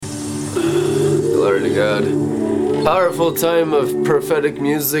Glory to God. Powerful time of prophetic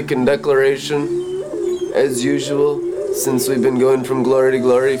music and declaration, as usual, since we've been going from glory to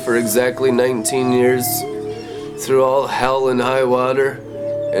glory for exactly 19 years, through all hell and high water,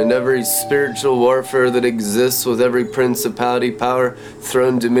 and every spiritual warfare that exists with every principality, power,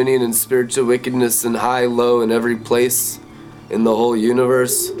 throne, dominion, and spiritual wickedness in high, low, in every place in the whole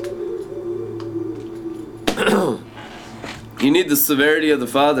universe. You need the severity of the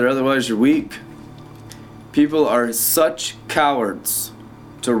Father, otherwise you're weak. People are such cowards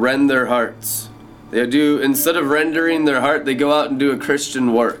to rend their hearts. They do, instead of rendering their heart, they go out and do a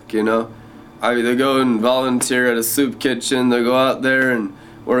Christian work, you know? I mean, they go and volunteer at a soup kitchen, they go out there and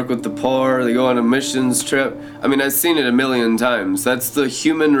work with the poor, they go on a missions trip. I mean, I've seen it a million times. That's the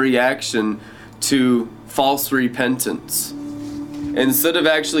human reaction to false repentance. Instead of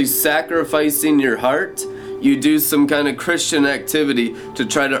actually sacrificing your heart, you do some kind of Christian activity to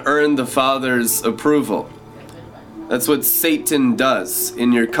try to earn the Father's approval. That's what Satan does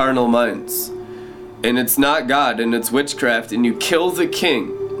in your carnal minds. And it's not God, and it's witchcraft, and you kill the king.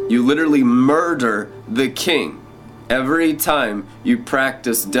 You literally murder the king every time you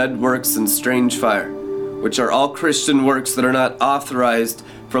practice dead works and strange fire, which are all Christian works that are not authorized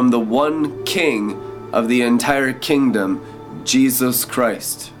from the one king of the entire kingdom, Jesus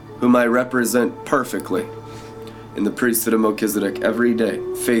Christ, whom I represent perfectly in the priesthood of Melchizedek every day,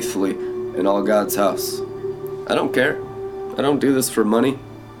 faithfully in all God's house. I don't care. I don't do this for money.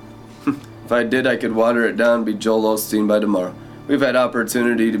 If I did, I could water it down, be Joel Osteen by tomorrow. We've had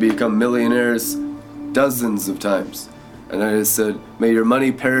opportunity to become millionaires dozens of times. And I just said, may your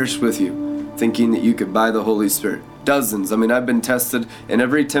money perish with you, thinking that you could buy the Holy Spirit. Dozens. I mean, I've been tested in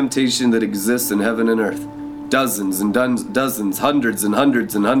every temptation that exists in heaven and earth. Dozens and dozens, hundreds and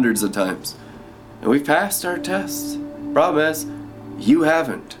hundreds and hundreds of times. And we've passed our tests. Problem is, you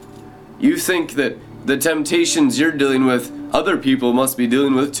haven't. You think that the temptations you're dealing with, other people must be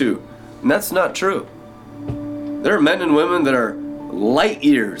dealing with too. And that's not true. There are men and women that are light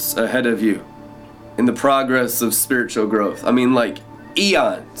years ahead of you in the progress of spiritual growth. I mean, like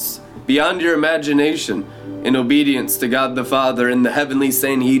eons, beyond your imagination, in obedience to God the Father and the heavenly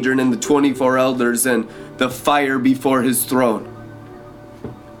Sanhedrin and the 24 elders and the fire before his throne.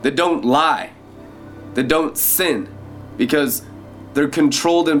 That don't lie. That don't sin, because they're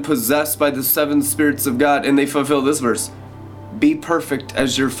controlled and possessed by the seven spirits of God, and they fulfill this verse: be perfect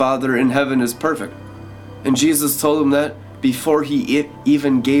as your Father in heaven is perfect. And Jesus told them that before he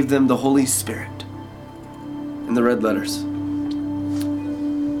even gave them the Holy Spirit in the red letters.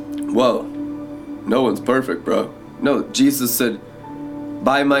 Whoa, no one's perfect, bro. No, Jesus said,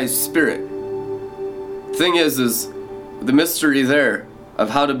 by my Spirit. Thing is the mystery there of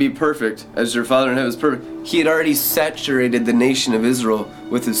how to be perfect as your Father in heaven is perfect. He had already saturated the nation of Israel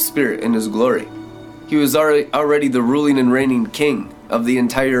with his Spirit and his glory. He was already the ruling and reigning king of the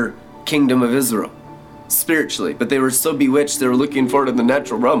entire kingdom of Israel, spiritually. But they were so bewitched, they were looking forward in the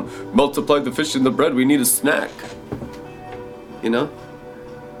natural realm. Multiply the fish and the bread, we need a snack. You know?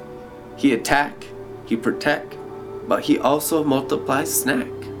 He attack, he protect, but he also multiplies snack.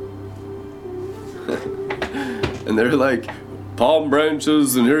 And they're like, palm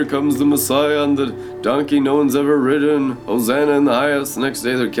branches, and here comes the Messiah on the donkey no one's ever ridden. Hosanna in the highest. The next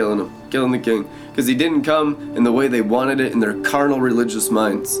day they're killing him, killing the king. Because he didn't come in the way they wanted it in their carnal religious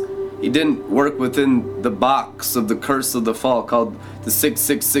minds. He didn't work within the box of the curse of the fall called the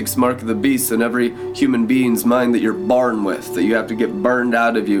 666 mark of the beast in every human being's mind that you're born with, that you have to get burned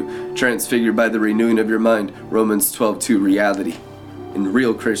out of you, transfigured by the renewing of your mind. Romans 12:2, reality in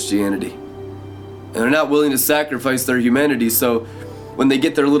real Christianity. And they're not willing to sacrifice their humanity, so when they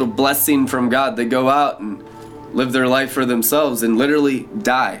get their little blessing from God, they go out and live their life for themselves and literally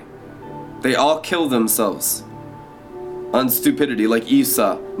die. They all kill themselves on stupidity, like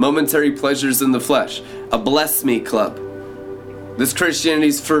Esau. Momentary pleasures in the flesh. A bless me club. This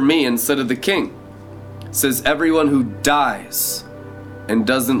Christianity's for me instead of the king. It says everyone who dies and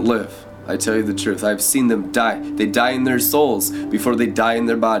doesn't live. I tell you the truth, I've seen them die. They die in their souls before they die in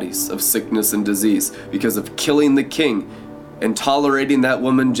their bodies of sickness and disease because of killing the king and tolerating that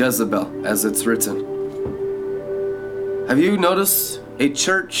woman Jezebel, as it's written. Have you noticed a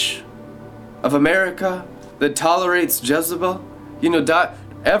church of America that tolerates Jezebel? You know,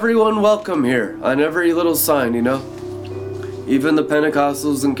 everyone welcome here on every little sign, you know. Even the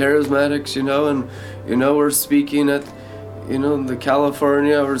Pentecostals and Charismatics, you know, and, you know, we're speaking at, you know, in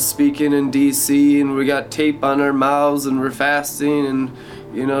California, we're speaking in DC, and we got tape on our mouths, and we're fasting, and,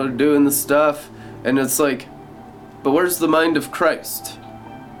 you know, doing the stuff, and it's like, but where's the mind of Christ?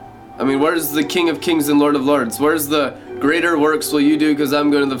 I mean, where's the King of Kings and Lord of Lords? Where's the greater works will you do because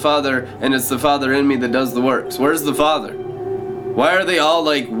I'm going to the Father, and it's the Father in me that does the works. Where's the Father? Why are they all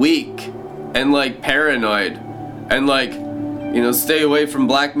like weak and like paranoid and like, stay away from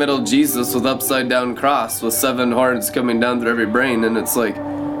black metal Jesus with upside down cross with 7 horns coming down through every brain? And it's like,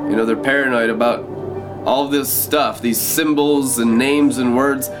 they're paranoid about all this stuff, these symbols and names and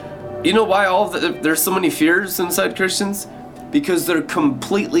words. You know why there's so many fears inside Christians? Because they're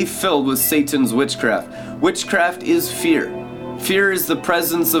completely filled with Satan's witchcraft. Witchcraft is fear. Fear is the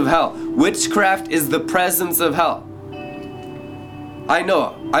presence of hell. Witchcraft is the presence of hell. I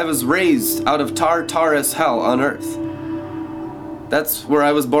know, I was raised out of Tartarus hell on earth. That's where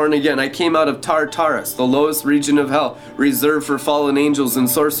I was born again. I came out of Tartarus, the lowest region of hell, reserved for fallen angels and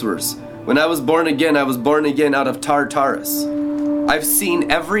sorcerers. When I was born again out of Tartarus. I've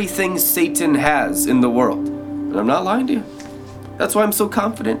seen everything Satan has in the world. And I'm not lying to you. That's why I'm so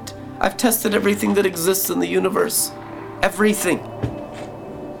confident. I've tested everything that exists in the universe. Everything.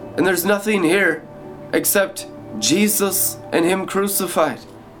 And there's nothing here except Jesus and Him crucified.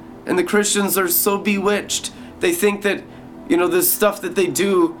 And the Christians are so bewitched. They think that, this stuff that they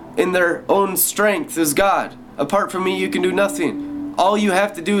do in their own strength is God. Apart from me, you can do nothing. All you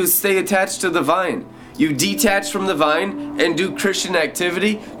have to do is stay attached to the vine. You detach from the vine and do Christian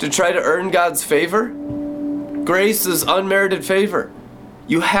activity to try to earn God's favor. Grace is unmerited favor.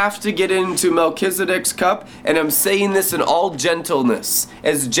 You have to get into Melchizedek's cup, and I'm saying this in all gentleness,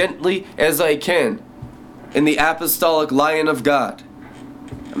 as gently as I can, in the apostolic lion of God.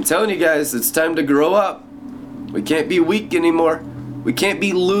 I'm telling you guys, it's time to grow up. We can't be weak anymore. We can't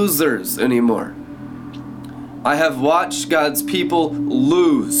be losers anymore. I have watched God's people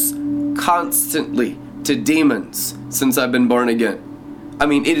lose constantly to demons since I've been born again. I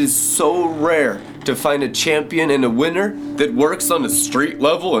mean, it is so rare to find a champion and a winner that works on a street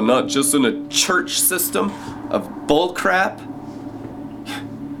level and not just in a church system of bullcrap,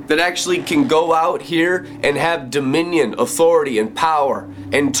 that actually can go out here and have dominion, authority, and power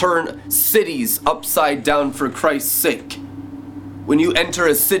and turn cities upside down for Christ's sake. When you enter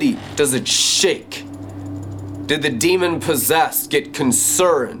a city, does it shake? Did the demon possessed get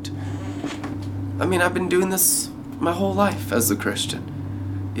concerned? I mean, I've been doing this my whole life as a Christian.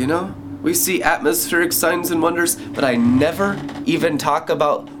 We see atmospheric signs and wonders, but I never even talk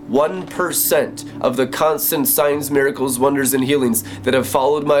about 1% of the constant signs, miracles, wonders, and healings that have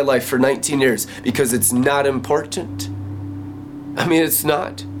followed my life for 19 years because it's not important. I mean, it's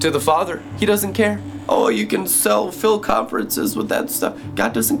not. To the Father, He doesn't care. Oh, you can fill conferences with that stuff.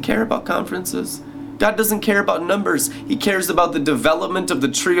 God doesn't care about conferences. God doesn't care about numbers. He cares about the development of the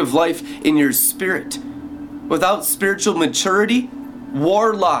tree of life in your spirit. Without spiritual maturity,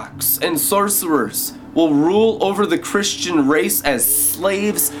 warlocks and sorcerers will rule over the Christian race as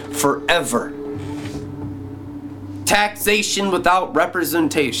slaves forever. Taxation without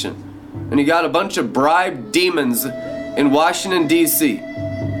representation. And you got a bunch of bribed demons in Washington, D.C.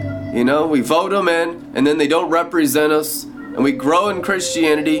 We vote them in, and then they don't represent us, and we grow in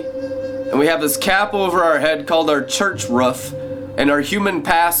Christianity, and we have this cap over our head called our church roof, and our human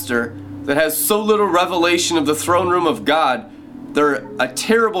pastor that has so little revelation of the throne room of God. They're a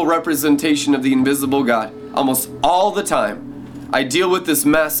terrible representation of the invisible God almost all the time. I deal with this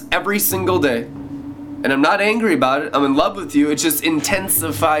mess every single day, and I'm not angry about it. I'm in love with you. It just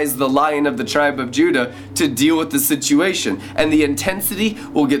intensifies the Lion of the tribe of Judah to deal with the situation. And the intensity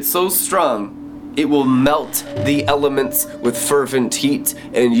will get so strong, it will melt the elements with fervent heat,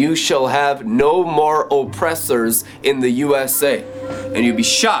 and you shall have no more oppressors in the USA. And you'll be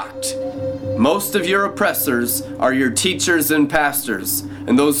shocked. Most of your oppressors are your teachers and pastors,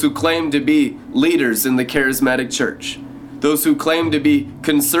 and those who claim to be leaders in the charismatic church. Those who claim to be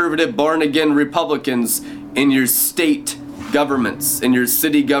conservative, born-again Republicans in your state governments, in your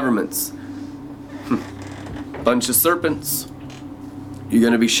city governments. Bunch of serpents. You're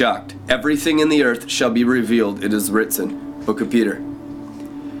going to be shocked. Everything in the earth shall be revealed, it is written. Book of Peter.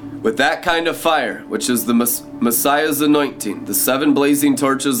 With that kind of fire, which is the Messiah's anointing, the 7 blazing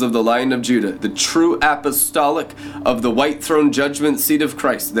torches of the Lion of Judah, the true apostolic of the white throne judgment seat of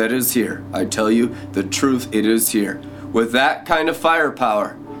Christ, that is here. I tell you the truth, it is here. With that kind of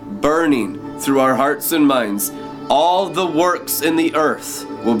firepower burning through our hearts and minds, all the works in the earth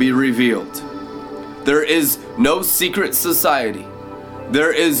will be revealed. There is no secret society.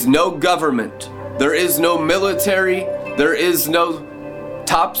 There is no government. There is no military. There is no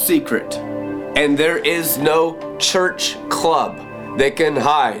top secret, and there is no church club that can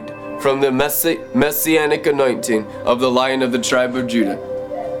hide from the messianic anointing of the Lion of the tribe of Judah.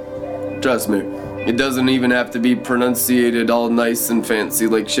 Trust me, it doesn't even have to be pronunciated all nice and fancy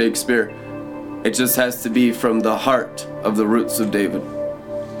like Shakespeare. It just has to be from the heart of the roots of David.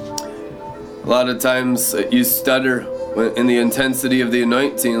 A lot of times you stutter in the intensity of the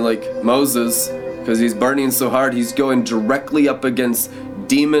anointing like Moses, because he's burning so hard, he's going directly up against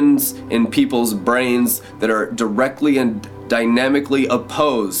demons in people's brains that are directly and dynamically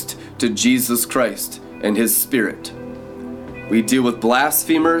opposed to Jesus Christ and his spirit. We deal with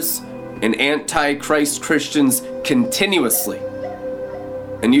blasphemers and anti-Christ Christians continuously.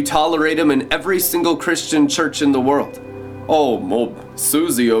 And you tolerate them in every single Christian church in the world. Oh, well,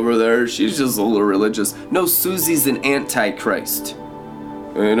 Susie over there, she's just a little religious. No, Susie's an anti-Christ.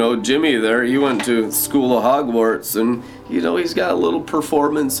 You know, Jimmy there, he went to school of Hogwarts and, you know, he's got a little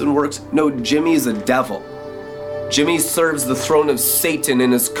performance and works. No, Jimmy's a devil. Jimmy serves the throne of Satan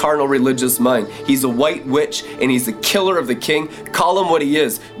in his carnal religious mind. He's a white witch and he's a killer of the king. Call him what he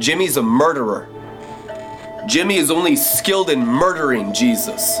is. Jimmy's a murderer. Jimmy is only skilled in murdering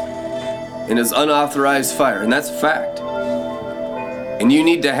Jesus in his unauthorized fire, and that's fact. And you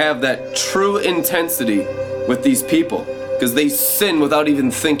need to have that true intensity with these people, because they sin without even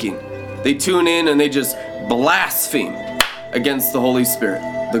thinking. They tune in and they just blaspheme against the Holy Spirit,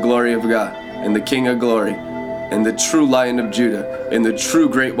 the glory of God, and the King of glory, and the true Lion of Judah, and the true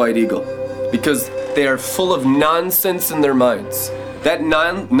great white eagle, because they are full of nonsense in their minds. That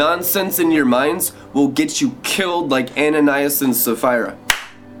nonsense in your minds will get you killed like Ananias and Sapphira.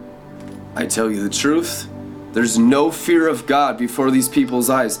 I tell you the truth, there's no fear of God before these people's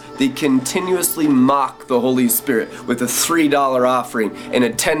eyes. They continuously mock the Holy Spirit with a $3 offering and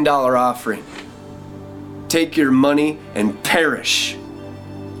a $10 offering. Take your money and perish.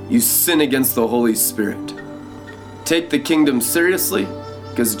 You sin against the Holy Spirit. Take the kingdom seriously,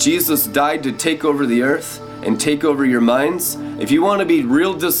 because Jesus died to take over the earth and take over your minds. If you want to be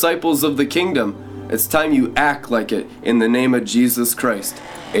real disciples of the kingdom, it's time you act like it in the name of Jesus Christ.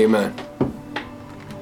 Amen.